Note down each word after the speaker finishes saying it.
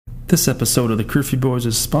This episode of the Curfew Boys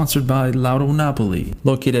is sponsored by Lauro Napoli.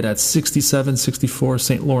 Located at 6764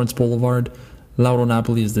 St. Lawrence Boulevard, Lauro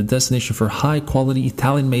Napoli is the destination for high-quality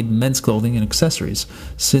Italian-made men's clothing and accessories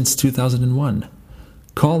since 2001.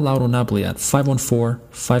 Call Lauro Napoli at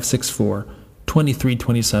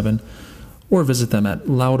 514-564-2327 or visit them at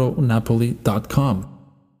lauronapoli.com.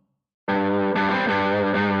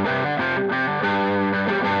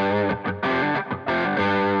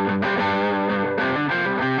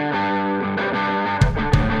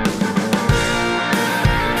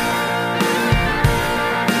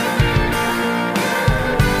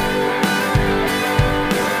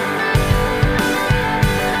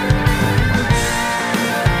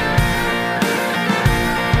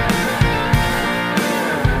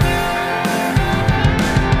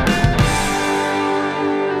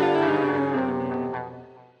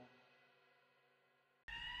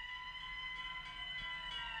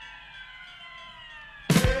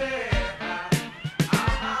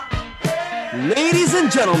 Ladies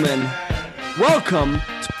and gentlemen, welcome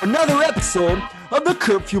to another episode of the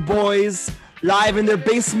Curfew Boys, live in their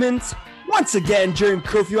basement, once again during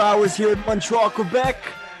curfew hours here in Montreal, Quebec.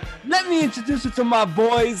 Let me introduce you to my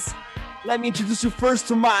boys. Let me introduce you first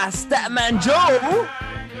to my Statman Joe,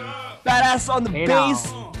 badass on the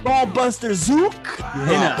bass, ballbuster Zook,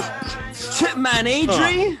 Chipman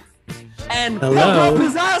Adri, and pump up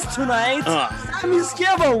his ass tonight, Sammy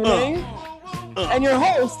Schiavone. And your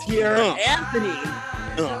host here, Anthony.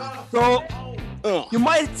 So, you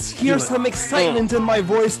might hear some excitement in my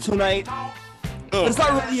voice tonight. But it's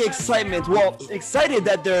not really excitement. Well, excited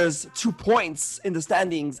that there's 2 points in the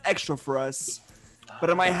standings extra for us. But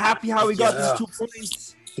am I happy how we got these 2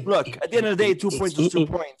 points? Look, at the end of the day, 2 points is 2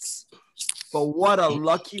 points. But what a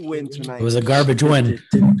lucky win tonight. It was a garbage win.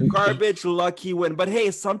 Garbage lucky win. But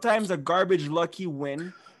hey, sometimes a garbage lucky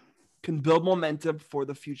win can build momentum for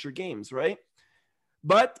the future games, right?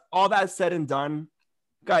 But all that said and done,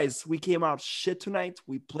 guys, we came out shit tonight.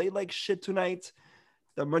 We played like shit tonight.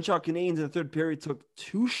 The Montreal Canadiens in the third period took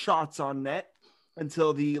 2 shots on net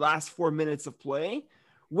until the last 4 minutes of play,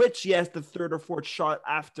 which, yes, the third or fourth shot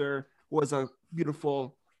after was a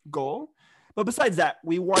beautiful goal. But besides that,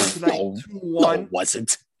 we won tonight 2-1. No, it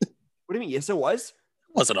wasn't. What do you mean? Yes, it was.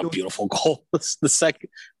 It wasn't a beautiful goal. It's the second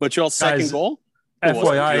Montreal's second goal.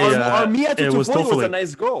 FYI, it was Toffoli. Was a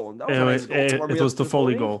nice goal. That was a nice goal. It was the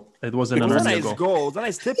Foley goal. It wasn't a nice goal. It was a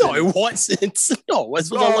nice tip. No, it wasn't. No, it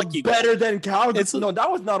was a lucky goal. Better than Calgary. No,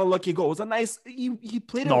 that was not a lucky goal. It was a nice. He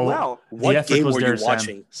played it well. What game were you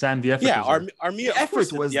watching? Sam, the effort. Yeah, the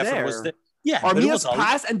effort was there. Yeah, Armia's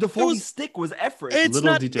pass and Toffoli's stick was effort. It's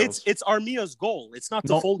not. It's Armia's goal. It's not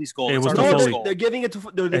Toffoli's goal. It was Armia's goal. They're giving it to.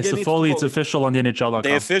 It's Toffoli. It's official on the NHL.com.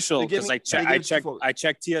 They official because I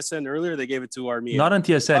checked TSN earlier. They gave it to Armia. Not on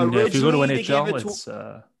TSN. If you go to NHL, it's.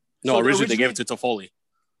 No, originally they gave it to Toffoli.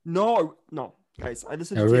 No, guys. I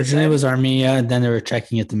listened. Originally it was Armia, and then they were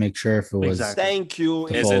checking it to make sure if it was. Exactly. Thank you.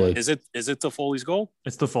 Toffoli. Is it Toffoli's goal?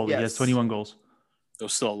 It's Toffoli. Yes. He has 21 goals. It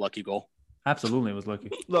was still a lucky goal. Absolutely, it was lucky.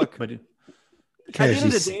 Look. But, at the end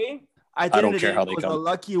of the day, it was a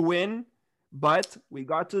lucky win, but we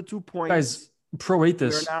got to 2 points. Guys, prorate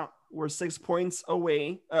this. We're 6 points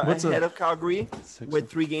away ahead of Calgary with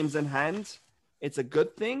 3 games in hand. It's a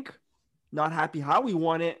good thing. Not happy how we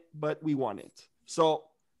won it, but we won it. So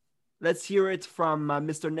let's hear it from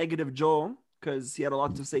Mr. Negative Joe, because he had a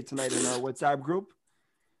lot to say tonight in our WhatsApp group.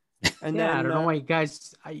 And then, I don't know why you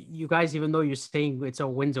guys, even though you're saying it's a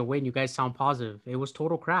win's a win, you guys sound positive. It was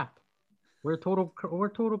total crap. We're total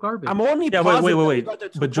garbage. I'm only wait.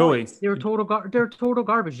 But Joey, they're total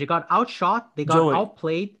garbage. They got outshot. They got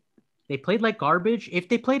outplayed. They played like garbage. If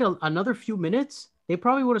they played another few minutes, they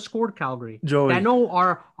probably would have scored Calgary. Joey, Dano,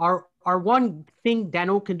 our one thing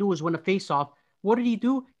Dano can do is win a faceoff. What did he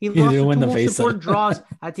do? He lost the 2 most important draws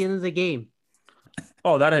at the end of the game.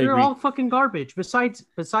 Oh, that I agree. They're all fucking garbage. Besides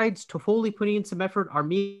Toffoli putting in some effort,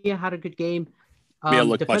 Armia had a good game. Armia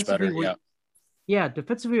looked much better. Yeah,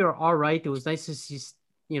 defensively are all right. It was nice to see,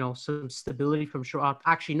 some stability from Shaw.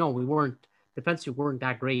 Actually, no, we weren't. Defensively weren't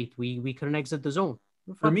that great. We couldn't exit the zone.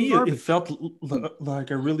 For me, it felt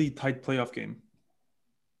like a really tight playoff game.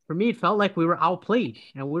 For me, it felt like we were outplayed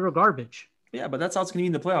and we were garbage. Yeah, but that's how it's going to be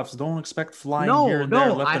in the playoffs. Don't expect flying here and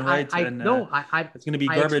there, left and right. It's going to be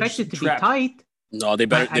garbage. I expect it to be tight. No, they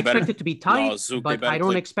better. I expect it to be tight, but I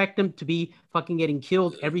don't expect them to be fucking getting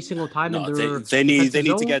killed every single time. No, they need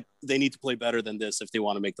to play better than this if they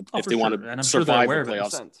want to make to survive the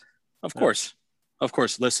playoffs. Of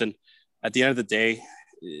course. Listen, at the end of the day,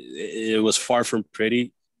 it was far from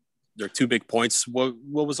pretty. There are 2 big points. What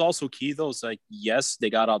was also key though is yes, they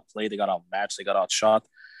got outplayed, they got outmatched, they got outshot.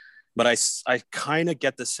 but I kind of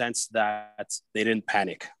get the sense that they didn't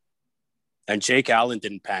panic. And Jake Allen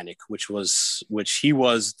didn't panic, which he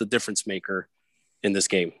was the difference maker in this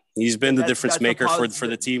game. He's been the difference maker for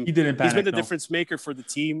the team. He didn't panic. He's been the difference maker for the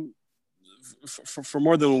team for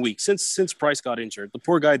more than a week since Price got injured. The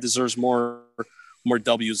poor guy deserves more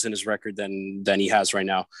W's in his record than he has right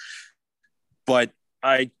now. But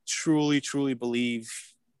I truly, truly believe,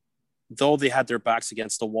 though they had their backs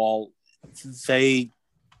against the wall,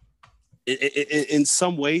 in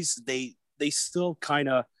some ways they still kind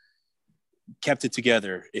of kept it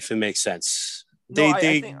together, if it makes sense. They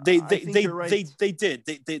did.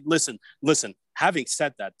 They listen. Having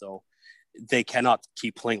said that, though, they cannot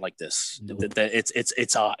keep playing like this. Nope. It's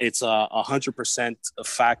 100% a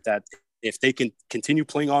fact that if they can continue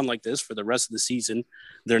playing on like this for the rest of the season,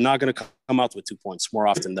 they're not going to come out with 2 points more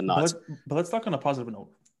often than not. But let's talk on a positive note.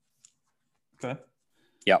 Okay.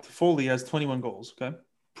 Yeah. Foley has 21 goals. Okay.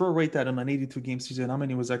 Prorate that in an 82-game season. How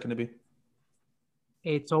many was that going to be?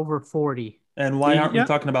 It's over 40. And why aren't we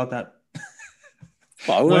talking about that?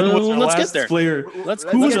 Well, let's get there. Who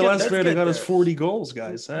was the last player that got us 40 goals,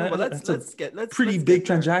 guys? That's a pretty big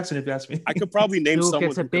transaction, if you ask me. I could probably name someone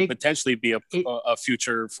who could potentially be a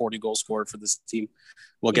future 40-goal scorer for this team.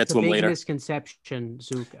 We'll get to him later. It's a big misconception,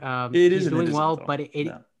 Zook. He's doing well, but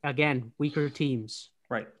again, weaker teams.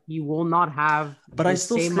 Right. You will not have the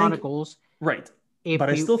same amount of goals. Right. But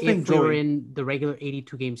I still think we're in the regular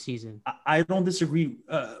 82-game season. I don't disagree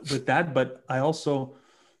with that, but I also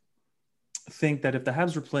think that if the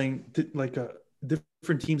Habs were playing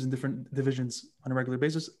different teams in different divisions on a regular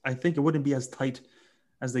basis, I think it wouldn't be as tight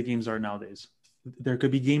as the games are nowadays. There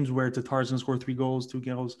could be games where Tatar's going to score 3 goals, 2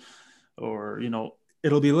 goals, or,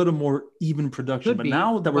 it'll be a little more even production. But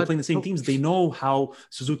now that we're playing the same teams, they know how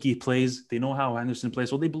Suzuki plays. They know how Anderson plays.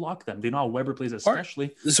 So they block them. They know how Weber plays,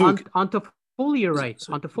 especially. On Toffoli, you're right.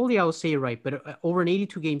 On Toffoli, I will say you're right. But over an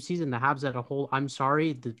 82-game season, the Habs as a whole, I'm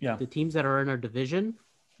sorry, the teams that are in our division,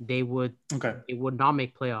 they would not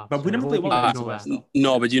make playoffs. But we never played well.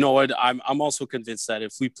 No, but you know what? I'm also convinced that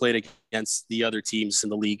if we played against the other teams in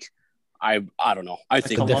the league, I don't know. I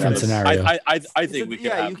think different scenario. I think we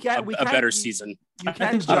could have a better season. You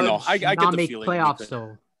can't. I don't know. I get the make feeling playoffs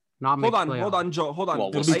though. Not make playoffs. Hold on, Joe. Hold on.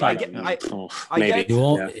 Well, maybe.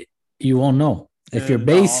 You won't know if you're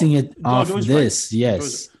basing it off this.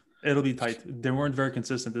 Yes, it'll be tight. They weren't very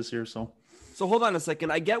consistent this year, so. So hold on a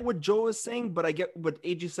second. I get what Joe is saying, but I get what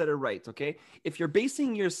AG said it right. Okay, if you're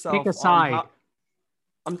basing yourself, pick a side.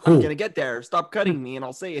 I'm gonna get there. Stop cutting me, and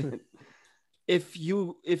I'll say it. If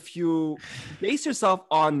you base yourself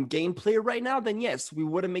on gameplay right now, then yes, we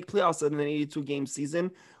wouldn't make playoffs in an 82-game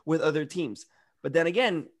season with other teams. But then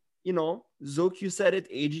again, Zook, you said it,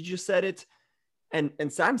 AG, you said it, and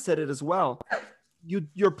Sam said it as well.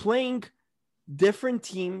 You're playing different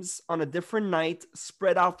teams on a different night,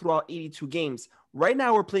 spread out throughout 82 games. Right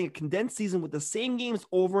now, we're playing a condensed season with the same games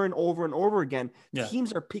over and over and over again. Yeah.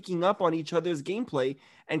 Teams are picking up on each other's gameplay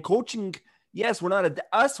and coaching. Yes, we're not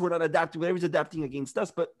adapting. Whatever's adapting against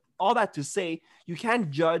us. But all that to say, you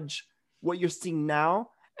can't judge what you're seeing now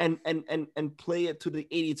and play it to the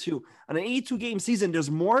 82. On an 82-game season,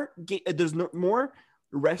 there's more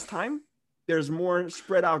rest time. There's more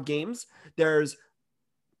spread out games. There's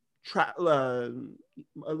a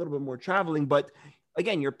little bit more traveling. But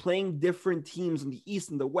again, you're playing different teams in the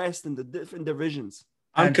East and the West and the different divisions.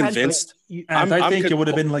 I'm convinced. I think it would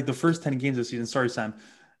have been like the first 10 games this season. Sorry, Sam.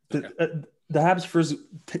 The Habs' first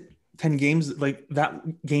 10 games, like that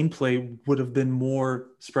gameplay would have been more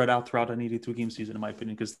spread out throughout an 82-game season, in my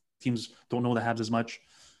opinion, because teams don't know the Habs as much.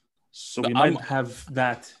 So we might have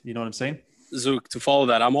that. You know what I'm saying? Zook, to follow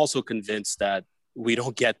that, I'm also convinced that we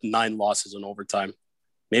don't get 9 losses in overtime.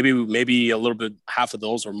 Maybe a little bit, half of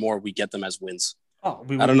those or more, we get them as wins. Oh,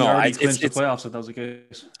 I don't know. I clinched the playoffs if that was the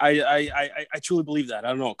case. I truly believe that. I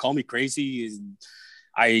don't know. Call me crazy.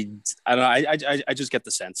 I don't know. I just get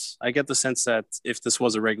the sense. I get the sense that if this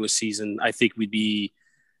was a regular season, I think we'd be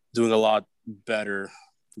doing a lot better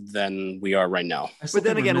than we are right now. But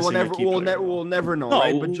then again, we'll never know,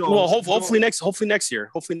 right? But Joel, well, hopefully next year,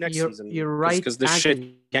 next season. You're right, because this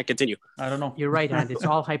shit can't continue. I don't know. You're right, and it's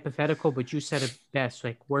all hypothetical. But you said it best.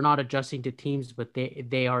 Like, we're not adjusting to teams, but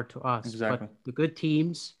they are to us. Exactly. But the good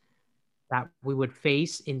teams that we would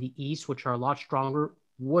face in the East, which are a lot stronger,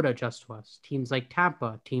 would adjust to us. Teams like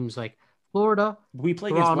Tampa, teams like Florida,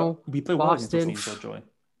 Toronto, Boston. Against those teams, Joey.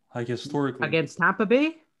 Like historically, against Tampa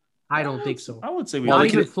Bay. I don't think so. I would say not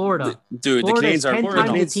even Florida. Dude, the Canadiens are 10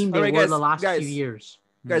 times the team they were the last few years.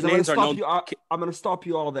 Guys, I'm gonna stop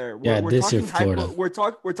you all there. We're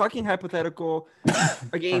talking hypothetical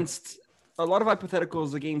against a lot of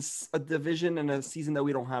hypotheticals against a division and a season that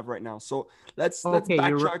we don't have right now. So let's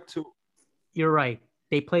backtrack to. You're right.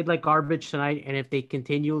 They played like garbage tonight, and if they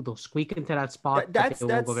continue, they'll squeak into that spot. That's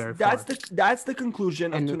the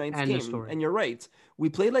conclusion of tonight's game. And you're right. We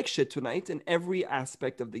played like shit tonight in every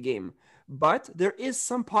aspect of the game. But there is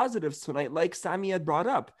some positives tonight, like Sammy had brought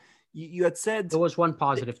up. You had said there was one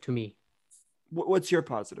positive to me. What's your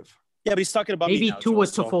positive? Yeah, but he's talking about maybe two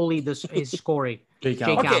was Toffoli. Is scoring. Jake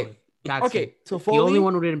Allen. That's it. Toffoli, the only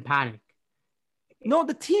one who didn't panic. No,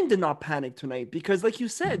 the team did not panic tonight because, like you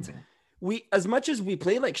said. We, as much as we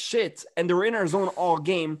play like shit and they were in our zone all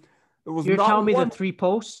game, it was. You're telling me the 3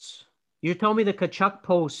 posts? You're telling me the Kachuk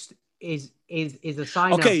post is a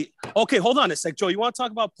sign? Okay, hold on a sec, Joe. You want to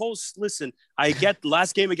talk about posts? Listen, I get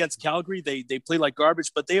last game against Calgary, they played like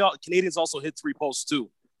garbage, but Canadians also hit 3 posts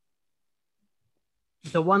too.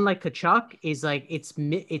 The one like Kachuk is like it's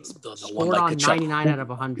scored on 99 out of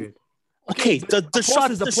 100. Okay, the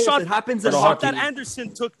shot it happens. The shot that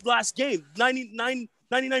Anderson took last game, 99%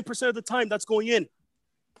 of the time, that's going in.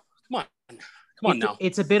 Come on now.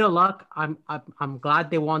 It's a bit of luck. I'm glad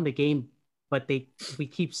they won the game, but we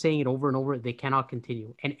keep saying it over and over. They cannot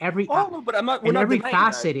continue. And every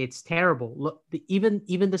facet, it's terrible. Look, even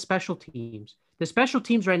the special teams. The special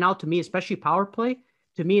teams right now, to me, especially power play,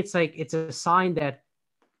 to me, it's like it's a sign that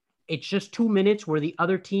it's just 2 minutes where the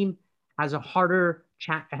other team has a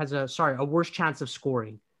worse chance of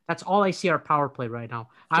scoring. That's all I see our power play right now.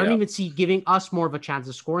 I don't even see giving us more of a chance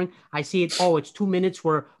of scoring. I see it, it's 2 minutes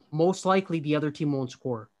where most likely the other team won't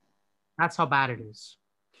score. That's how bad it is.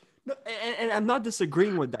 No, and I'm not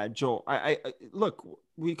disagreeing with that, Joe. I look,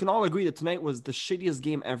 we can all agree that tonight was the shittiest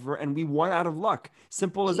game ever, and we won out of luck.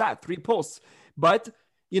 Simple as that, 3 posts. But,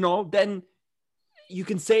 then you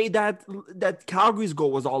can say that Calgary's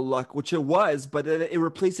goal was all luck, which it was, but it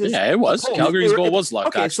replaces... Yeah, it was. Calgary's goal was luck,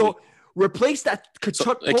 okay, actually. So replace that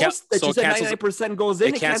Kachuk post that you said 99% goes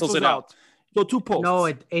in, it cancels it out. So 2 posts. No,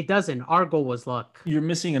 it doesn't. Our goal was luck. You're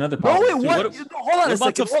missing another part. No, hold on a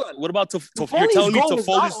second. What about Toffoli? You're telling me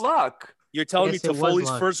Toffoli's luck. You're telling me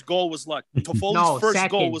Toffoli's first goal was luck. Toffoli's first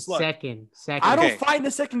goal was luck. Second. I don't find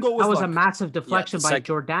the second goal was luck. That was a massive deflection by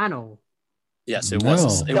Giordano. Yes, it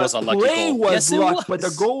was. It was a lucky goal. The play was luck, but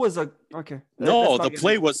the goal was okay. No, the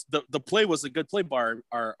play was a good play by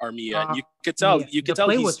Armia. You could tell.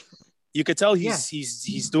 You could tell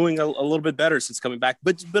he's doing a little bit better since coming back.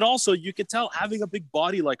 But also you could tell having a big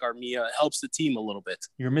body like Armia helps the team a little bit.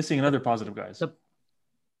 You're missing another positive, guys.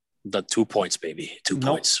 The 2 points, baby. 2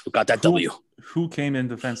 points. We got that W. Who came in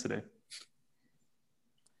defense today?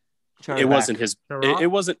 It wasn't his. It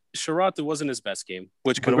wasn't Sherratt. It wasn't his best game.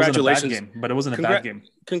 Which congratulations. But it wasn't a bad game.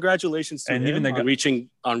 Congratulations to him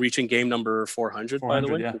on reaching game number 400. By the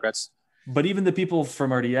way, congrats. But even the people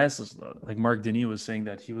from RDS, like Mark Denis, was saying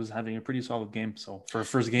that he was having a pretty solid game. So for a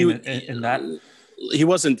first game in that, he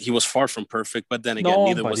wasn't. He was far from perfect. But then again,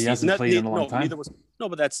 neither was he. Hasn't played in a long time.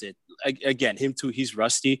 But that's it. Again, him too. He's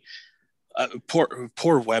rusty.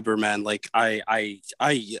 Poor Weber, man. Like I'm.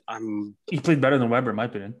 He played better than Weber, in my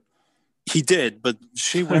opinion. He did, but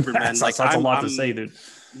Shea Weber, man, that's a lot to say, dude.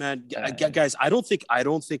 Man, guys, I don't think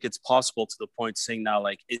it's possible to the point saying now,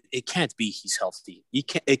 like it can't be he's healthy.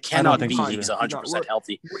 It cannot be he's 100%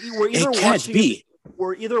 healthy. It can't be.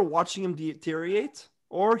 We're either watching him deteriorate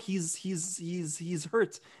or he's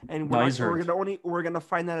hurt, and we're gonna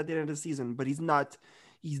find that at the end of the season. But he's not.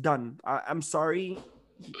 He's done. I'm sorry.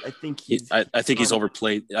 I think he's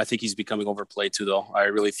overplayed. I think he's becoming overplayed too, though. I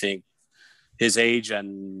really think his age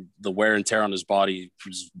and the wear and tear on his body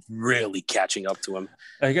is really catching up to him.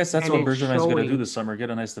 I guess that's what Bergevin's going to do this summer.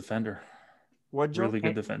 Get a nice defender. What, Joe? Really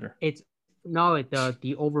good defender.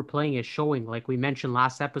 The overplaying is showing. Like we mentioned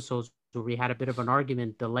last episode where we had a bit of an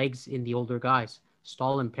argument, the legs in the older guys,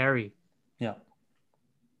 Stahl and Perry. Yeah.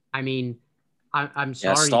 I mean, I'm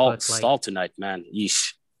sorry, but Stahl tonight, man.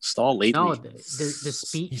 Yeesh. Stahl lately. No, the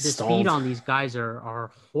speed on these guys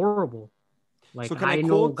are horrible. Like I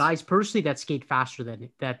know guys personally that skate faster than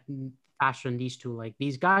these two. Like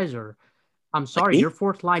these guys are. I'm sorry, your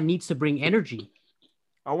fourth line needs to bring energy.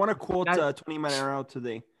 I want to quote Tony Manero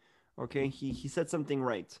today. Okay, he said something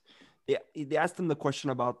right. They asked him the question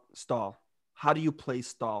about Stahl. How do you play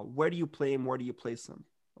Stahl? Where do you play him? Where do you place him?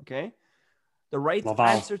 Okay, the right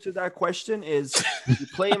answer to that question is you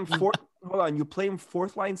play him you play him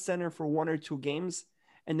fourth line center for 1 or 2 games.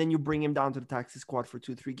 And then you bring him down to the taxi squad for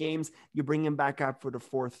 2-3 games. You bring him back up for the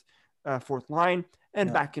fourth line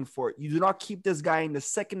and back and forth. You do not keep this guy in the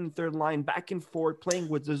second and third line back and forth playing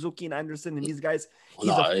with Suzuki and Anderson and these guys.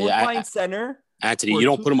 He's a fourth line center. Anthony, you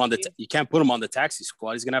don't put him on you can't put him on the taxi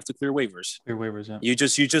squad. He's gonna have to clear waivers. Yeah. You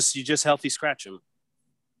just healthy scratch him.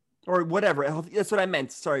 or whatever. That's what I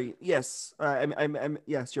meant. Sorry. Yes. I'm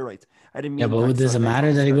yes, you're right. I didn't mean. Yeah, but does it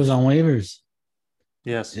matter that he goes on waivers?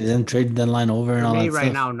 Yes. Isn't trade deadline over and all that right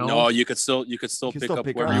stuff? now, no. No, you could still pick up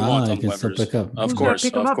wherever you want on waivers. Of course,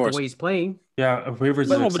 pick him up the way he's playing. Yeah, waivers.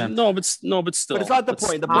 But still. But it's not the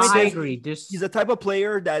point. The point is, I agree. He's the type of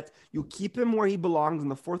player that you keep him where he belongs in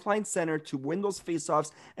the fourth line center to win those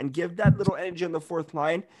faceoffs and give that little energy on the fourth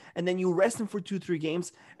line, and then you rest him for 2-3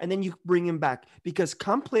 games, and then you bring him back because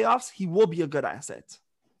come playoffs, he will be a good asset.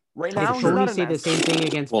 Right now, did Tony say the same thing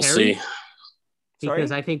against Perry? See.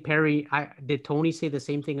 Because I think Perry. Did Tony say the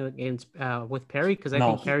same thing against with Perry? Because I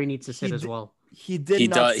think Perry needs to sit as well. He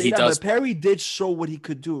did not say that, but Perry did show what he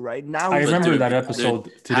could do. Right now, I remember that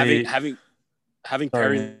episode today. Having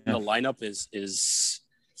Perry in the lineup is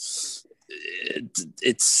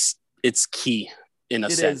it's key in a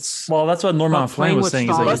sense. Well, that's what Norman Flame was saying.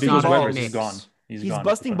 He's like, if he goes Weber, he's gone. He's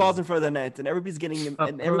busting balls in front of the net, and everybody's getting him.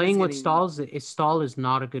 And playing with Stahl is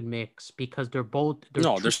not a good mix because they're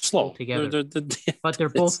slow together. But they're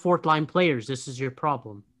both fourth line players. This is your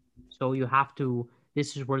problem. So you have to.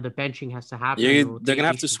 This is where the benching has to happen. They're gonna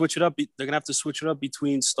have to switch it up. They're gonna have to switch it up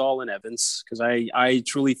between Stahl and Evans because I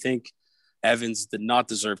truly think Evans did not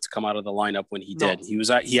deserve to come out of the lineup when he did.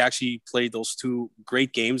 He actually played those 2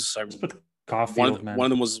 great games. Caulfield,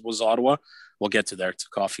 one of them was Ottawa. We'll get to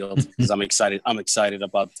Caulfield because I'm excited. I'm excited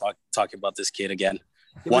about talking about this kid again.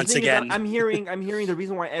 Once again, I'm hearing the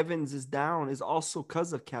reason why Evans is down is also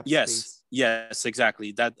because of cap space. Yes,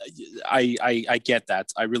 exactly. That I get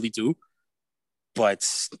that. I really do. But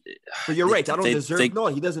you're right. I don't deserve.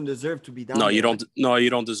 He doesn't deserve to be down. No, you don't. No,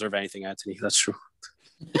 you don't deserve anything, Anthony. That's true.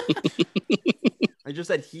 I just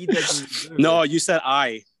said he doesn't deserve. No, you said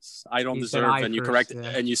I don't deserve, and you correct,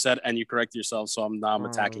 and you correct yourself. So I'm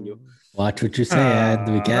attacking you. Watch what you say, Ed.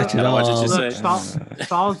 We catch it all. Watch what you say.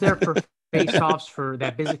 Stahl's there for face-offs for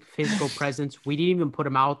that physical presence. We didn't even put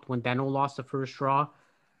him out when Dano lost the first draw.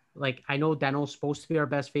 Like I know Dano's supposed to be our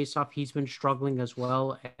best face-off. He's been struggling as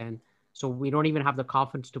well, and so we don't even have the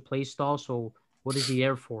confidence to play Stahl. So what is he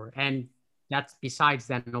there for? And that's besides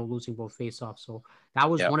Dano losing both face-offs. So that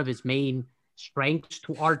was one of his main strengths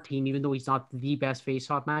to our team, even though he's not the best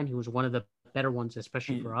face-off man. He was one of the better ones,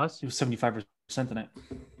 especially for us. He was 75% tonight.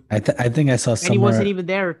 I think I saw somewhere. And he wasn't even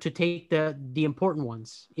there to take the important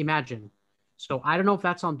ones. Imagine. So I don't know if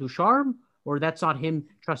that's on Ducharme or that's on him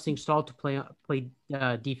trusting Stahl to play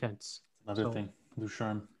defense. Another thing,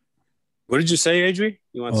 Ducharme. What did you say, Adri?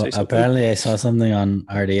 You want to say something? Apparently, I saw something on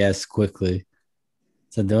RDS quickly.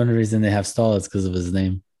 So the only reason they have Stahl is because of his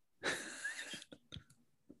name.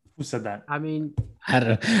 Who said that? I mean, I don't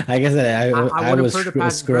know. I guess I was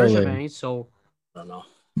scrolling. So I don't know.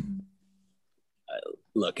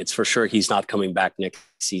 Look, it's for sure he's not coming back next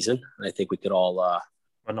season. I think we could all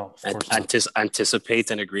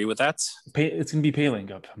anticipate and agree with that. It's gonna be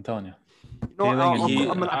Paling up. I'm telling you. I'm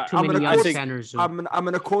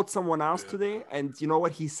gonna quote someone else today, and you know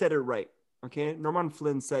what? He said it right. Okay, Norman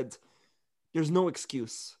Flynn said, "There's no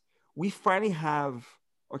excuse. We finally have,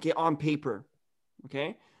 on paper,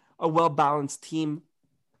 a well-balanced team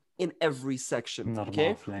in every section.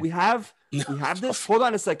 We have this. Hold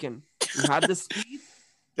on a second. We have this speed.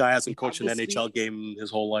 Guy hasn't coached an NHL game his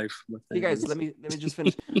whole life. Hey guys, let me just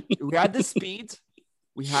finish. We had the speed,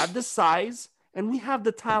 we have the size, and we have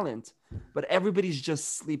the talent. But everybody's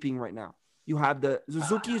just sleeping right now. You have the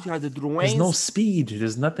Suzuki's, you have the Drouins. There's no speed.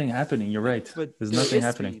 There's nothing happening. You're right. But there's nothing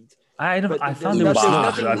happening. Speed. I found it was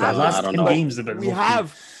slow. The last 10 games have been we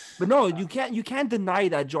have. But no, you can't deny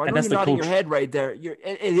that, Joe. I know you're nodding your head right there. You're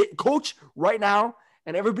coach right now,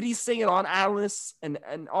 and everybody's saying it on analysts and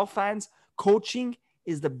all fans. Coaching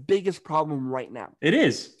is the biggest problem right now. It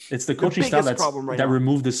is. It's the coaching style that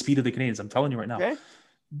removed the speed of the Canadians. I'm telling you right now. Okay.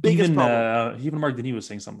 Biggest problem. Even Mark Denis was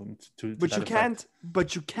saying something to but you can't.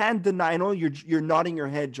 But you can't deny. I know you're nodding your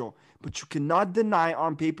head, Joe. But you cannot deny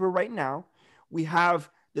on paper right now. We have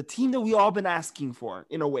the team that we all been asking for.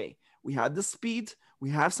 In a way, we have the speed. We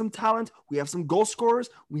have some talent. We have some goal scorers.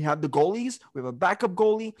 We have the goalies. We have a backup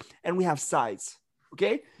goalie, and we have size.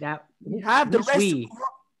 Okay. Now we have the rest.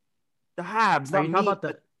 The Habs. Are you talking about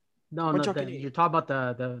you're talking about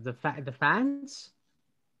the fans.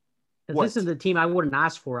 This is the team I wouldn't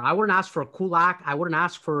ask for. I wouldn't ask for a Kulak. I wouldn't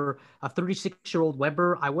ask for a 36-year-old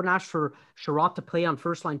Weber. I wouldn't ask for Sherratt to play on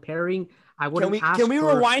first-line pairing. I wouldn't ask for. Can we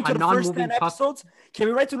rewind to the first 10 episodes? Can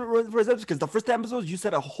we write to the first episodes? Because the first 10 episodes, you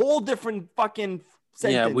said a whole different fucking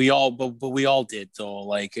sentence. Yeah, we all did though.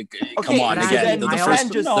 Like, come on, again,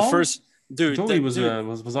 the first. Dude, Joey was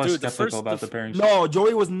always skeptical about the pairings. No,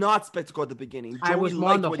 Joey was not skeptical at the beginning. I was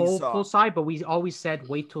more on the hopeful side, but we always said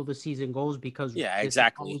wait till the season goes because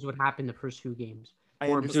exactly this always would happen the first few games.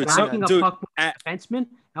 We're lacking a puck defenseman,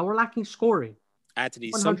 and we're lacking scoring.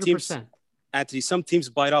 Anthony, 100%. Some teams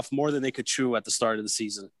bite off more than they could chew at the start of the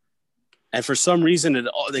season. And for some reason,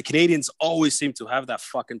 the Canadians always seem to have that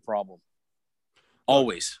fucking problem.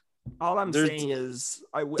 Always. All I'm saying is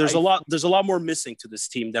there's a lot more missing to this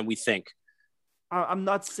team than we think. I'm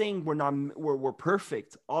not saying we're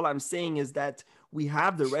perfect. All I'm saying is that we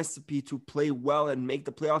have the recipe to play well and make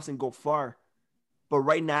the playoffs and go far. But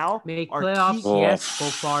right now, go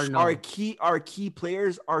far. No. Our key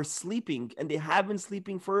players are sleeping, and they have been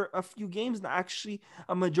sleeping for a few games now. Actually,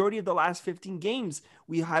 a majority of the last 15 games,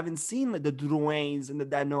 we haven't seen like the Drouins and the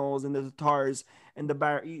Danos and the Tatars and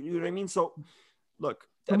the you know what I mean? So, look.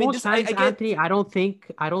 Anthony, I don't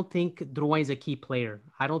think Drouin is a key player.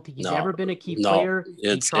 I don't think he's ever been a key player.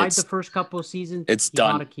 He tried the first couple of seasons. He's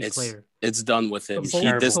done. Not a key player. It's done with him. This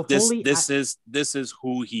is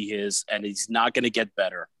who he is, and he's not going to get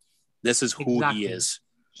better. This is who he is.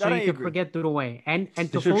 So you can forget Drouin. And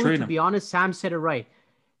Toffoli, to be honest, Sam said it right.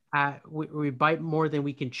 We bite more than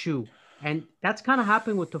we can chew. And that's kind of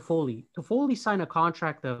happened with Toffoli. Toffoli signed a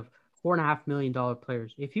contract of $4.5 million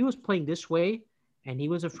players. If he was playing this way, and he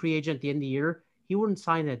was a free agent at the end of the year, he wouldn't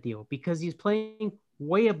sign that deal because he's playing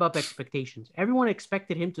way above expectations. Everyone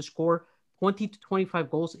expected him to score 20 to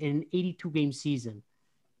 25 goals in an 82-game season.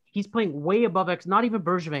 He's playing way above not even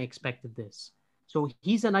Bergevin expected this. So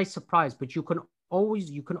he's a nice surprise, but you can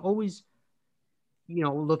always,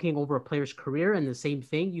 looking over a player's career and the same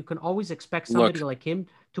thing, you can always expect somebody like him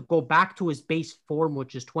to go back to his base form,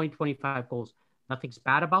 which is 20, 25 goals. Nothing's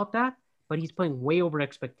bad about that, but he's playing way over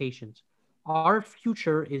expectations. Our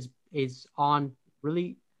future is on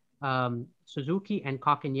really Suzuki and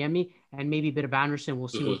Kotkaniemi and maybe a bit of Anderson. We'll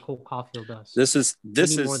see what Cole Caulfield does. This is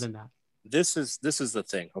more than that. This is the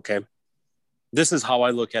thing, okay? This is how I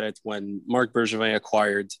look at it when Marc Bergevin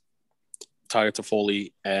acquired Tyler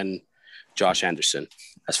Toffoli and Josh Anderson.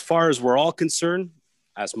 As far as we're all concerned,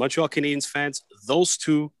 as Montreal Canadiens fans, those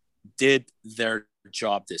two did their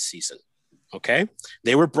job this season. Okay,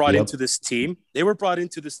 they were brought into this team.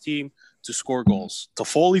 To score goals.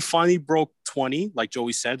 Toffoli finally broke 20, like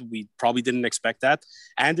Joey said. We probably didn't expect that.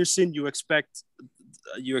 Anderson, you expect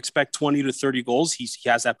 20 to 30 goals. He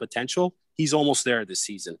has that potential. He's almost there this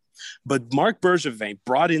season. But Marc Bergevin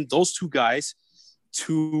brought in those two guys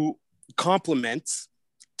to complement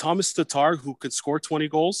Thomas Tatar, who could score 20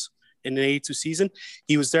 goals in an 82 season.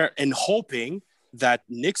 He was there and hoping that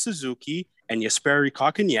Nick Suzuki and Jesperi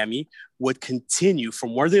Kotkaniemi would continue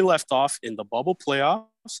from where they left off in the bubble playoffs.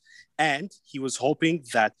 And he was hoping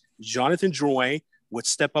that Jonathan Drouin would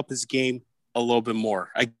step up his game a little bit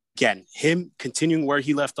more. Again, him continuing where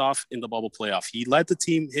he left off in the bubble playoff. He led the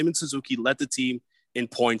team, him and Suzuki led the team in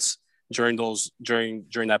points during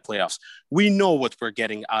that playoffs. We know what we're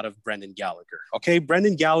getting out of Brendan Gallagher. Okay,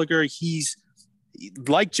 Brendan Gallagher, he's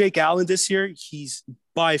like Jake Allen this year, he's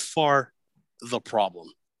by far the problem.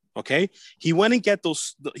 Okay, he went and get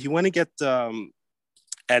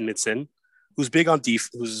Edmondson, who's big on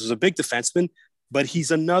who's a big defenseman, but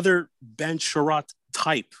he's another Ben Sherratt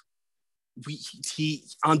type. He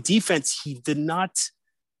on defense, he did not.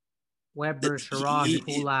 Weber, Sherratt,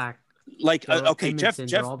 Kulak.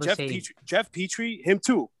 Jeff Petrie, him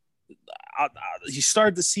too. He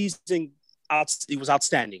started the season out. He was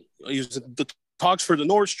outstanding. He was the talks for the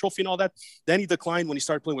Norris Trophy and all that. Then he declined when he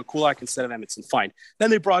started playing with Kulak instead of Edmondson. Fine. Then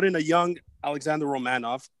they brought in a young Alexander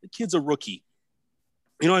Romanov. The kid's a rookie.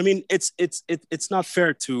 You know what I mean? It's not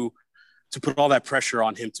fair to put all that pressure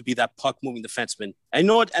on him to be that puck moving defenseman. And you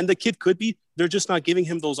know what? And the kid could be. They're just not giving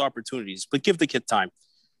him those opportunities. But give the kid time.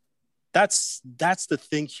 That's the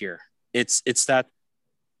thing here. It's that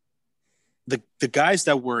the guys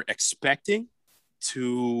that we're expecting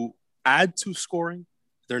to add to scoring,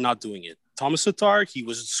 they're not doing it. Thomas Tatar, he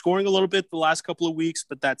was scoring a little bit the last couple of weeks,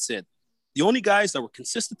 but that's it. The only guys that were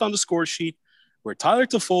consistent on the score sheet were Tyler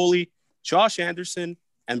Toffoli, Josh Anderson,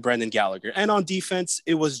 and Brendan Gallagher. And on defense,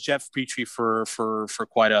 it was Jeff Petrie for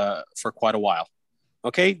quite a while.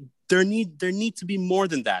 Okay, there need to be more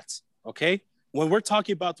than that. Okay, when we're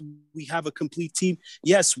talking about we have a complete team,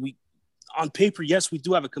 yes, on paper, yes, we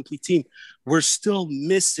do have a complete team. We're still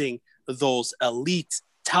missing those elite,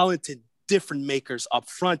 talented, different makers up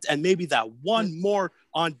front, and maybe that one more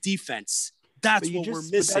on defense. That's what we're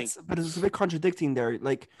missing. But it's a bit contradicting there.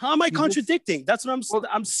 Like, how am I contradicting? That's what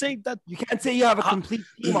I'm saying. That you can't say you have a complete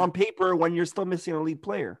team on paper when you're still missing a lead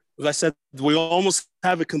player. As I said, we almost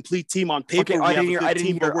have a complete team on paper.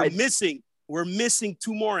 Okay, we're missing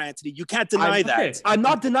two more, Anthony. You can't deny that. Okay. I'm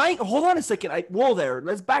not denying. Hold on a second.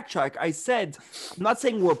 Let's backtrack. I said, I'm not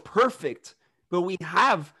saying we're perfect, but we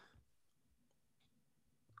have.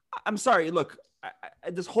 I'm sorry. Look,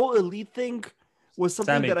 this whole elite thing was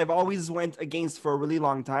something that I've always went against for a really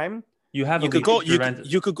long time. You could go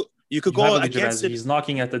against it. He's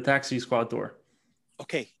knocking at the taxi squad door.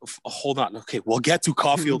 Okay, hold on. Okay, we'll get to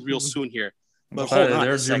Caulfield real soon here. But hold on.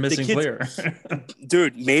 There's your missing player.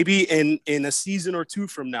 Dude, maybe in a season or two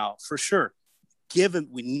from now, for sure. Given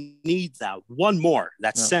we need that one more,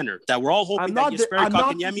 center that we're all hoping that Jesperi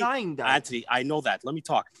Kotkaniemi. Anthony, I know that. Let me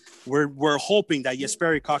talk. We're hoping that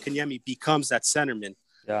Jesperi Kotkaniemi becomes that centerman.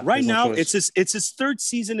 Yeah, right now, it's his third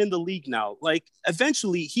season in the league now. Like,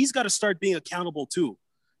 eventually, he's got to start being accountable too.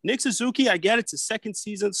 Nick Suzuki, I get it's his second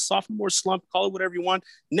season, sophomore slump, call it whatever you want.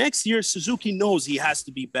 Next year, Suzuki knows he has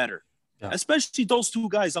to be better, especially those two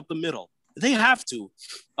guys up the middle. They have to.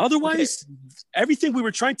 Otherwise, everything we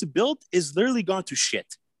were trying to build is literally gone to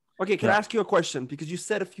shit. Okay, can I ask you a question? Because you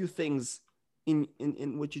said a few things in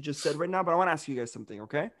what you just said right now, but I want to ask you guys something,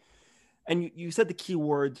 okay? And you said the key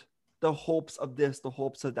word, the hopes of this, the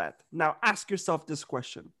hopes of that. Now, ask yourself this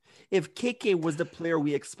question. If KK was the player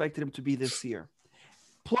we expected him to be this year,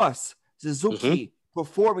 plus Suzuki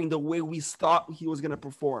performing the way we thought he was going to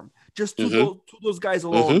perform, just to those guys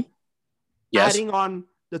alone, adding on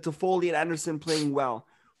the Toffoli and Anderson playing well.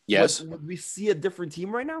 Yes. Would we see a different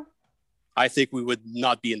team right now? I think we would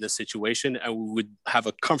not be in this situation and we would have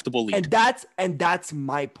a comfortable lead. And that's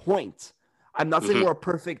my point. I'm not saying we're a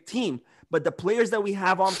perfect team, but the players that we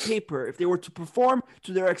have on paper, if they were to perform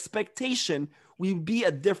to their expectation, we'd be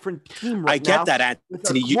a different team right now. I get that,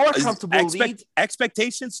 Anthony. More comfortable lead.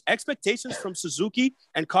 Expectations from Suzuki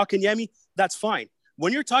and Kotkaniemi, that's fine.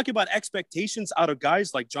 When you're talking about expectations out of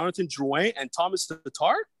guys like Jonathan Drouin and Thomas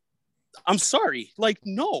Tatar, I'm sorry. Like,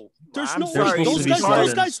 no, there's no way. Those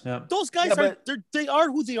guys are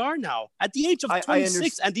who they are now. At the age of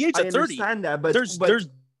 26 and the age of 30, I understand that, but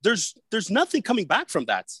there's nothing coming back from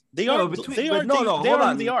that. They are who they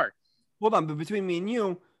are. Hold on, but between me and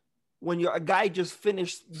you, when a guy just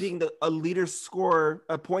finished being a leader scorer,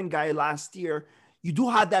 a point guy last year, you do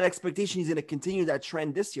have that expectation he's going to continue that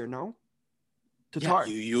trend this year, no? Tatar.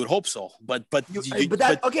 Yeah, you would hope so, but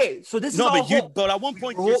okay. So this but at one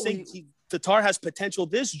point you're saying Tatar has potential.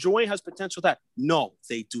 This Drouin has potential. That no,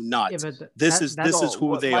 they do not. Yeah, this is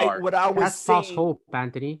who they are. That's false hope,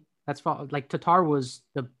 Anthony. That's false. Like Tatar was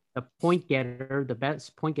the point getter, the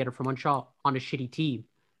best point getter for Montreal on a shitty team.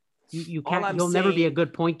 You can't. You'll never be a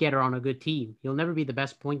good point getter on a good team. You'll never be the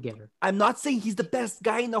best point getter. I'm not saying he's the best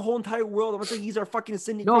guy in the whole entire world. I'm not saying he's our fucking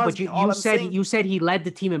Sidney Crosby. No, but you said he led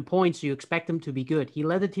the team in points, so you expect him to be good. He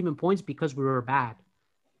led the team in points because we were bad.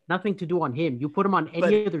 Nothing to do on him. You put him on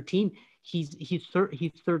any other team, he's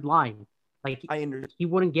third line. Like he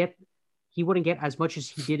wouldn't get as much as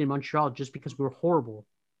he did in Montreal just because we were horrible.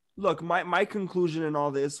 Look, my conclusion in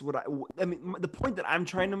all this, I mean, the point that I'm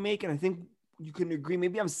trying to make, and I think you can agree.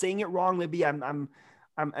 Maybe I'm saying it wrong. Maybe I'm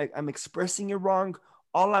expressing it wrong.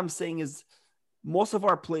 All I'm saying is most of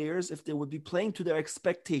our players, if they would be playing to their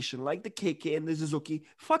expectation, like the KK and the Suzuki,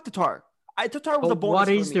 fuck Tatar. Tatar was a bonus. What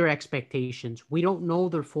is their expectations? We don't know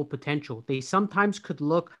their full potential. They sometimes could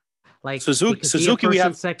look like Suzuki. We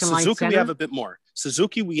have a bit more.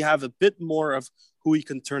 Suzuki, we have a bit more of who he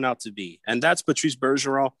can turn out to be, and that's Patrice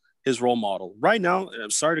Bergeron, his role model. Right now,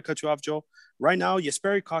 I'm sorry to cut you off, Joe. Right now,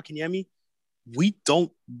 Jesperi Kotkaniemi, we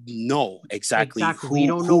don't know exactly who we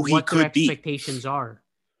don't know who what he could be. Expectations are.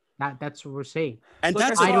 That's what we're saying. And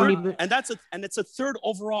it's a third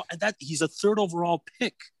overall, and that he's a third overall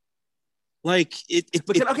pick. Like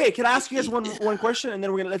can I ask you guys one question, and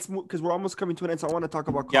then let's move because we're almost coming to an end. So I want to talk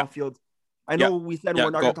about Caulfield. I know we said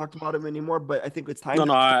we're not going to talk about him anymore, but I think it's time. No,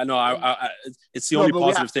 it's the only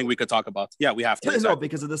positive thing we could talk about. Yeah, we have to. No,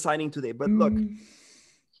 because of the signing today. But look.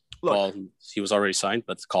 Well, he was already signed,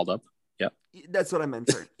 but called up. Yeah, that's what I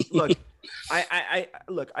meant. Sorry.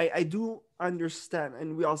 Look, I do understand,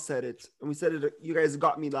 and we all said it, and we said it. You guys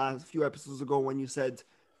got me last few episodes ago when you said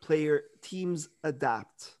teams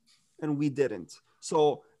adapt, and we didn't.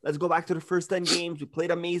 So let's go back to the first 10 games. We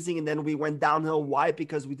played amazing, and then we went downhill. Why?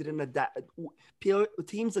 Because we didn't adapt.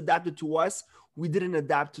 Teams adapted to us. We didn't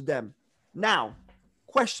adapt to them. Now,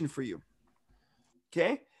 question for you.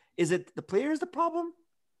 Okay, is it the players the problem,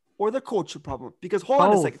 or the coach the problem? Because hold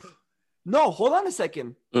on a second. No, hold on a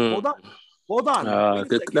second. Hold on.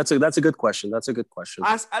 That's a good question. Listen to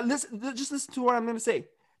what I'm going to say.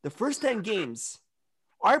 The first 10 games,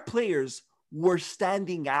 our players were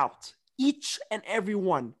standing out. Each and every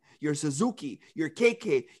one. Your Suzuki, your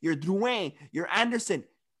KK, your Drouin, your Anderson,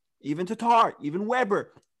 even Tatar, even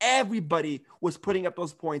Weber. Everybody was putting up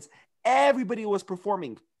those points. Everybody was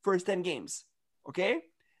performing first 10 games. Okay?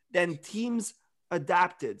 Then teams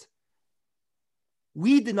adapted.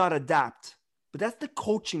 We did not adapt. but that's the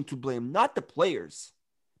coaching to blame, not the players.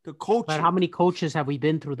 The coaching. But how many coaches have we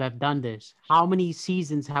been through that have done this? How many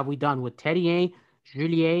seasons have we done with Terrier,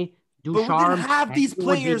 Julien, Ducharme? But we didn't have these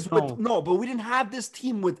players but we didn't have this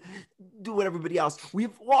team with everybody else.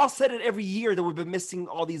 We've all said it every year that we've been missing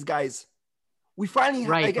all these guys. We finally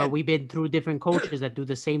right, but we've been through different coaches that do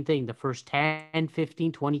the same thing. The first 10,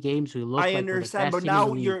 15, 20 games, we look. I understand, but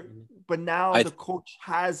now the coach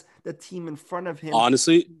has the team in front of him.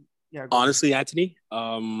 Honestly, Anthony,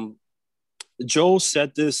 Joe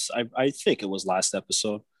said this. I think it was last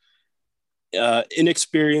episode.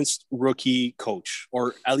 Inexperienced rookie coach,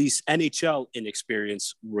 or at least NHL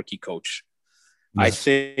inexperienced rookie coach. Yes.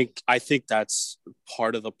 I think that's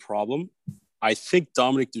part of the problem. I think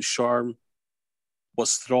Dominic Ducharme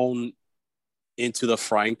was thrown into the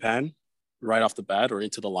frying pan right off the bat, or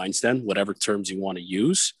into the line stand, whatever terms you want to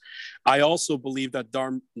use. I also believe that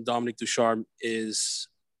Dominic Ducharme is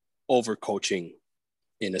overcoaching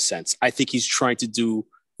in a sense. I think he's trying to do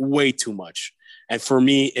way too much. And for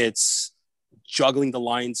me, it's juggling the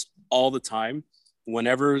lines all the time.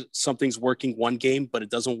 Whenever something's working one game, but it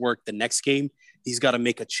doesn't work the next game, he's got to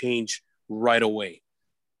make a change right away.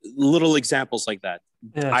 Little examples like that.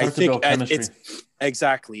 Yeah, I think it's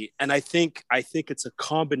exactly. And I think it's a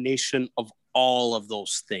combination of all of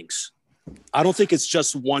those things. I don't think it's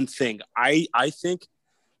just one thing. I think,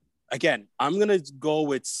 again, I'm going to go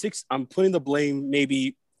with I'm putting the blame,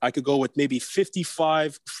 maybe I could go with maybe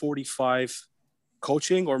 55-45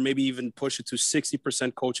 coaching, or maybe even push it to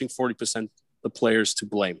 60% coaching, 40% the players to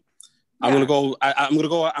blame. Yeah. I'm going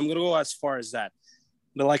to go as far as that.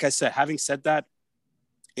 But like I said, having said that,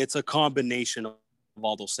 it's a combination of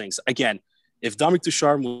all those things. Again, if Dominic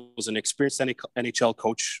Ducharme was an experienced NHL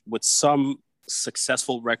coach with some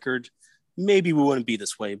successful record, maybe we wouldn't be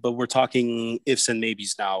this way. But we're talking ifs and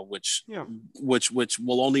maybes now, which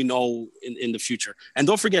we'll only know in the future. And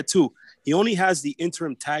don't forget too, he only has the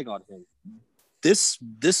interim tag on him. This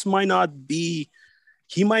might not be.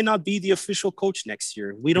 He might not be the official coach next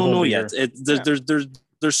year. We don't know yet.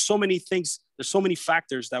 There's so many things. There's so many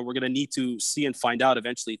factors that we're going to need to see and find out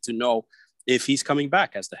eventually to know if he's coming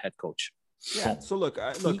back as the head coach. Yeah. So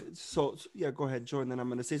go ahead, Joe, and then I'm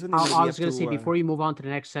going to say something. I was going to say before you move on to the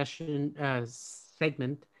next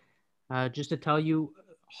segment, just to tell you,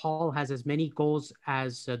 Hall has as many goals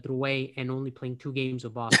as Drouet and only playing 2 games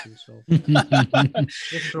with Boston. So,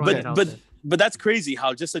 but that's crazy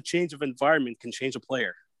how just a change of environment can change a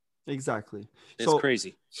player. Exactly. It's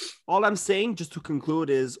crazy. All I'm saying, just to conclude,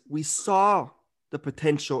 is we saw the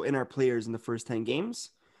potential in our players in the first 10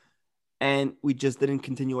 games, and we just didn't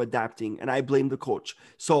continue adapting. And I blame the coach.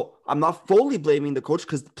 So I'm not fully blaming the coach,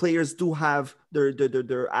 because the players do have their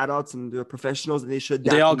adults and their professionals, and they should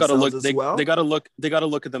adapt. They all got to look. They got to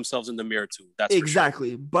look at themselves in the mirror too. That's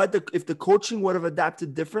exactly. For sure. But if the coaching would have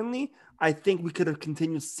adapted differently, I think we could have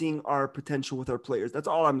continued seeing our potential with our players. That's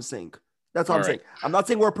all I'm saying. That's all I'm saying. I'm not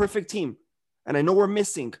saying we're a perfect team, and I know we're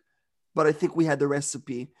missing, but I think we had the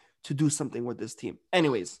recipe to do something with this team.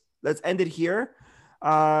 Anyways, let's end it here.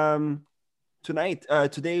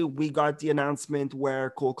 Today we got the announcement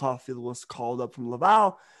where Cole Caulfield was called up from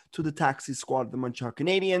Laval to the taxi squad of the Montreal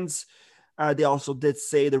Canadiens. They also did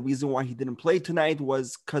say the reason why he didn't play tonight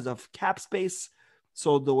was because of cap space.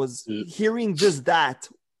 So there was hearing just that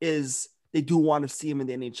is they do want to see him in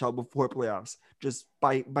the NHL before playoffs. Just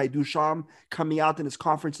by Ducharme coming out in his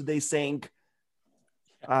conference today saying,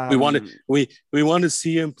 we want to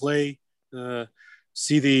see him play,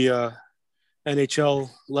 see the NHL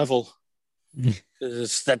level.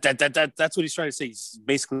 That's what he's trying to say. He's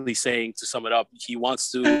basically saying, to sum it up, they want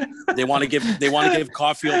to give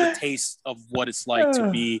Caulfield a taste of what it's like to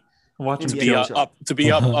be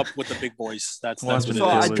up with the big boys. That's what it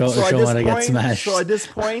is. So at this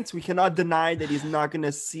point, we cannot deny that he's not going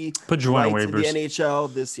to see put Joe on waivers the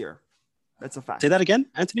NHL this year. That's a fact. Say that again,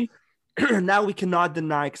 Anthony. Now we cannot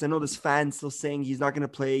deny, because I know this fan still saying he's not going to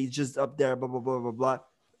play. He's just up there. Blah blah blah blah blah.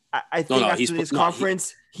 I think after this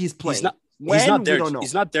conference, he's playing. He's not there.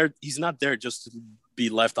 He's not there. He's not there just to be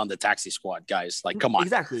left on the taxi squad, guys. Like, come on.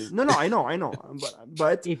 Exactly. No, I know.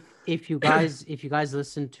 But if you guys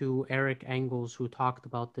listen to Eric Engels, who talked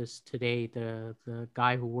about this today, the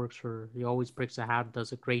guy who works for He Always Breaks a Hat,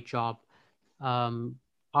 does a great job.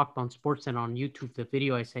 Talked on Sportsnet on YouTube. The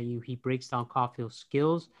video I sent you, he breaks down Caulfield's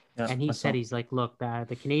skills, and he said he's like, look,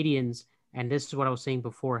 the Canadians, and this is what I was saying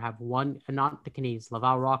before, have not the Canadians,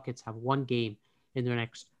 Laval Rockets have 1 game in their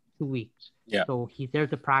next 2 weeks. Yeah. So he's there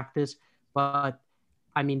to practice. But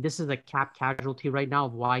I mean, this is a cap casualty right now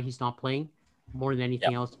of why he's not playing more than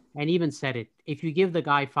anything else. And even said it. If you give the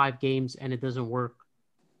guy 5 games and it doesn't work,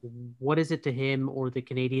 what is it to him or the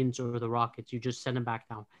Canadians or the Rockets? You just send him back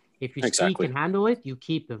down. If you see he can handle it, you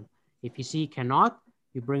keep him. If you see he cannot,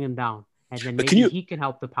 you bring him down. And then maybe he can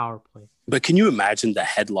help the power play. But can you imagine the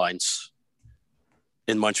headlines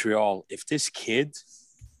in Montreal if this kid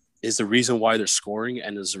is the reason why they're scoring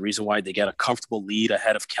and is the reason why they get a comfortable lead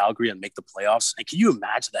ahead of Calgary and make the playoffs? And can you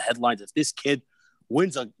imagine the headlines if this kid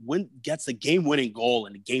gets a game-winning goal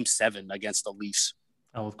in Game 7 against the Leafs?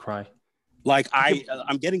 I would cry. Like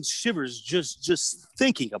I'm getting shivers just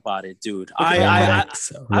thinking about it, dude. I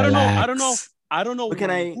don't know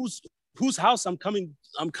whose house I'm coming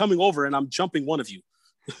over and I'm jumping one of you.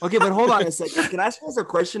 Okay, but hold on a second. Can I ask you guys a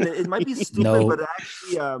question? It might be stupid, but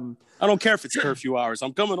actually, I don't care if it's curfew hours.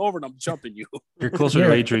 I'm coming over and I'm jumping you. You're closer to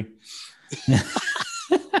Adri.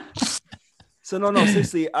 So no,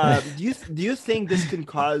 seriously. Do you think this can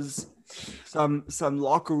cause some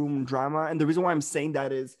locker room drama? And the reason why I'm saying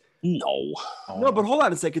that is no, but hold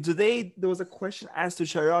on a second. Today there was a question asked to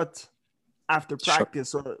Sherrod after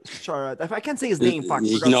practice, or Sherrod. If I can't say his name, fuck.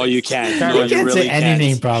 No, you can't. You can't say any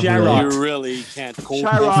name, probably. You really can't.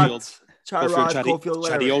 Sherrod,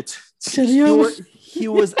 Cofield, he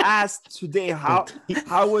was asked today how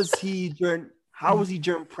was he during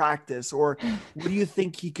practice, or what do you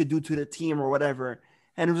think he could do to the team or whatever?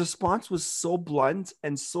 And his response was so blunt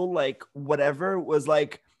and so like whatever, was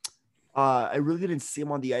like, I really didn't see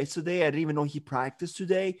him on the ice today. I didn't even know he practiced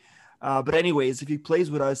today. But anyways, if he plays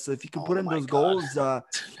with us, if he can put in those goals,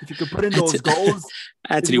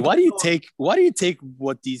 Anthony, why do you take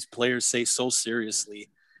what these players say so seriously?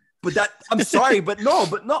 But I'm sorry, but no.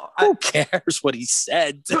 Who cares what he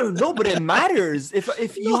said? No, but it matters.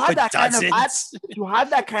 If you have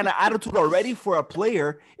that kind of attitude already for a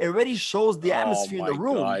player, it already shows the atmosphere in the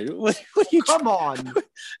room. What you come on?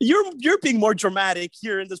 You're being more dramatic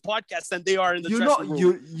here in this podcast than they are in the dressing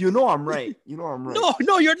room. You know I'm right.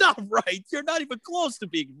 No, you're not right. You're not even close to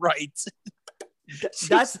being right.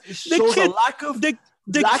 That shows a lack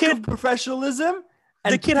of professionalism.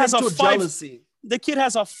 And the kid has jealousy. The kid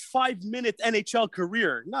has a 5-minute NHL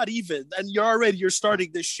career, not even, and you're starting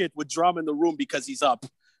this shit with drama in the room because he's up.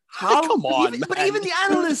 How? Come on, but even the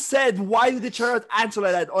analyst said, "Why did Charlotte answer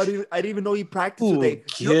like that?" Oh, I didn't even know he practiced today.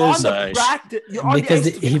 Because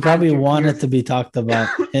he probably wanted to be talked about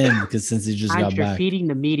him, because since he just got back. Feeding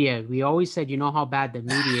the media. We always said, you know how bad the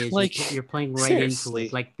media is. Like, you're playing right into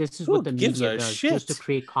it. Like, this is what the media does, just to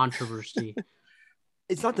create controversy.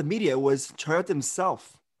 It's not the media; it was Charlotte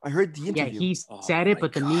himself. I heard the interview. Yeah, he said it,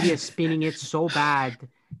 but the media is spinning it so bad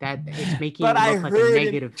that it's making it look like a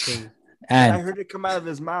negative thing. And I heard it come out of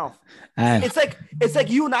his mouth. It's like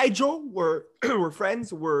you and I, Joe, we're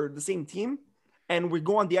friends, we're the same team, and we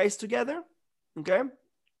go on the ice together, okay?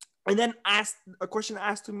 And then a question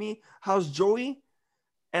asked to me, "How's Joey?"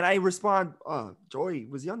 And I respond, "Joey,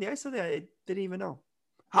 was he on the ice today? I didn't even know."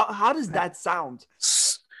 How does that sound?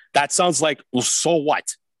 That sounds like, well, so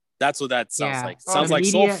what? That's what that sounds like. Sounds like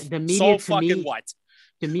so fucking what?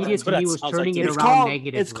 The media to me was turning it around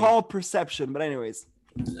negatively. It's called perception, but anyways.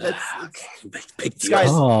 Big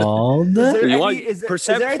deal. Is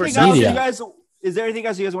there anything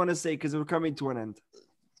else you guys want to say? Because we're coming to an end.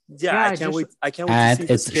 Yeah, I can't wait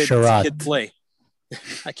to see this kid play.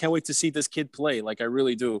 I can't wait to see this kid play. Like, I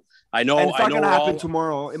really do. I know. And it's not going to happen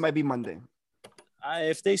tomorrow. It might be Monday.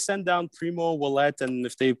 If they send down Primo, Willette, and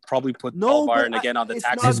if they probably put Paul Byron again on the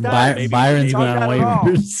taxi, Byron's going on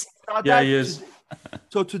waivers. Yeah, he is.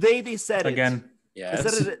 So today they said again. Yes. They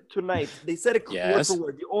said it tonight. They said it word for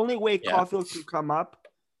word. The only way Caulfield can come up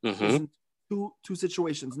is in two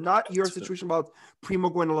situations. Not your situation about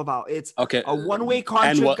Primo going to Laval. It's a one-way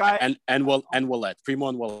contract guy and Willette. Primo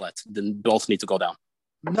and Willette. Then both need to go down.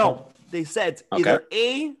 No, they said either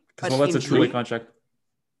because Willette's a two-way contract.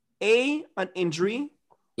 A, an injury,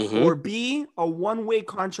 or B, a one-way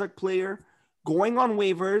contract player going on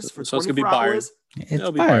waivers for 24 hours. It's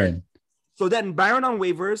Byron. So then Byron on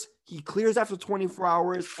waivers, he clears after 24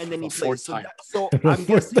 hours, and then he plays. So I'm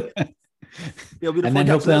guessing. And then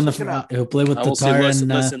he'll play on he'll play with the Tatar.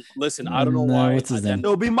 Listen. I don't know why. What's his name?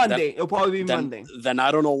 It'll be Monday. It'll probably be Monday. Then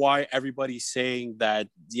I don't know why everybody's saying that.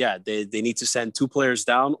 Yeah, they need to send two players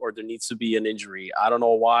down, or there needs to be an injury. I don't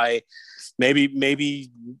know why. Maybe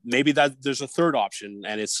that there's a third option,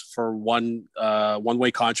 and it's for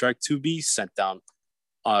one-way contract to be sent down,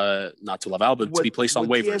 not to Laval, but to be placed on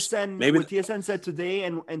waivers. What TSN said today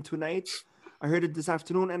and tonight, I heard it this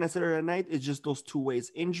afternoon and I said it at night. It's just those two ways: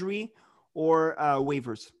 injury or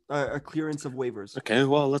waivers, a clearance of waivers. Okay,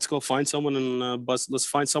 well, let's go find someone and bust. Let's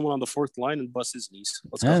find someone on the fourth line and bust his knees.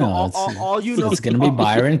 Let's go. All you know, it's going to be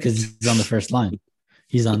Byron because he's on the first line.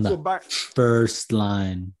 He's on the first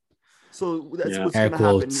line. So that's what's going to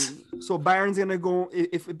happen. So Bayern's going to go.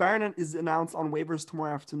 If Bayern is announced on waivers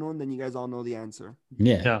tomorrow afternoon, then you guys all know the answer.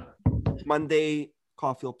 Yeah. Monday,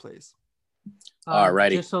 Caulfield plays.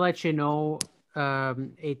 Alrighty. Just to let you know,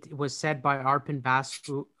 it was said by Arpin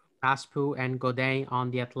Baspu and Godin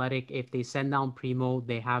on The Athletic, if they send down Primo,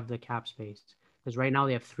 they have the cap space. Because right now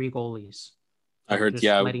they have 3 goalies. I heard,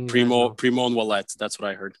 Primo and Ouellet. That's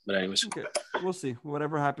what I heard. But anyways. Okay, we'll see.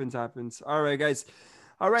 Whatever happens, happens. All right, guys.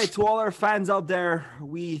 All right, to all our fans out there,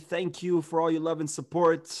 we thank you for all your love and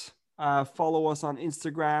support. Follow us on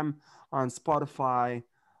Instagram, on Spotify,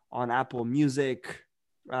 on Apple Music.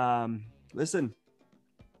 Listen,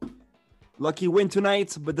 lucky win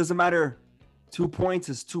tonight, but doesn't matter. 2 points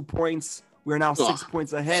is 2 points. We're now 6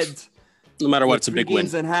 points ahead. No matter what, it's a big win.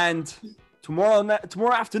 Games in hand.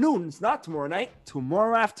 Tomorrow afternoon. It's not tomorrow night.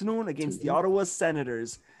 Tomorrow afternoon against the Ottawa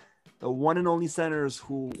Senators. The one and only Senators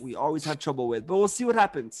who we always have trouble with. But we'll see what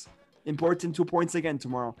happens. Important 2 points again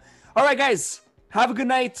tomorrow. All right, guys. Have a good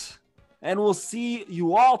night. And we'll see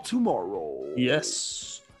you all tomorrow.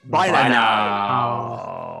 Yes. Bye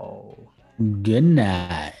now. Good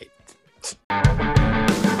night.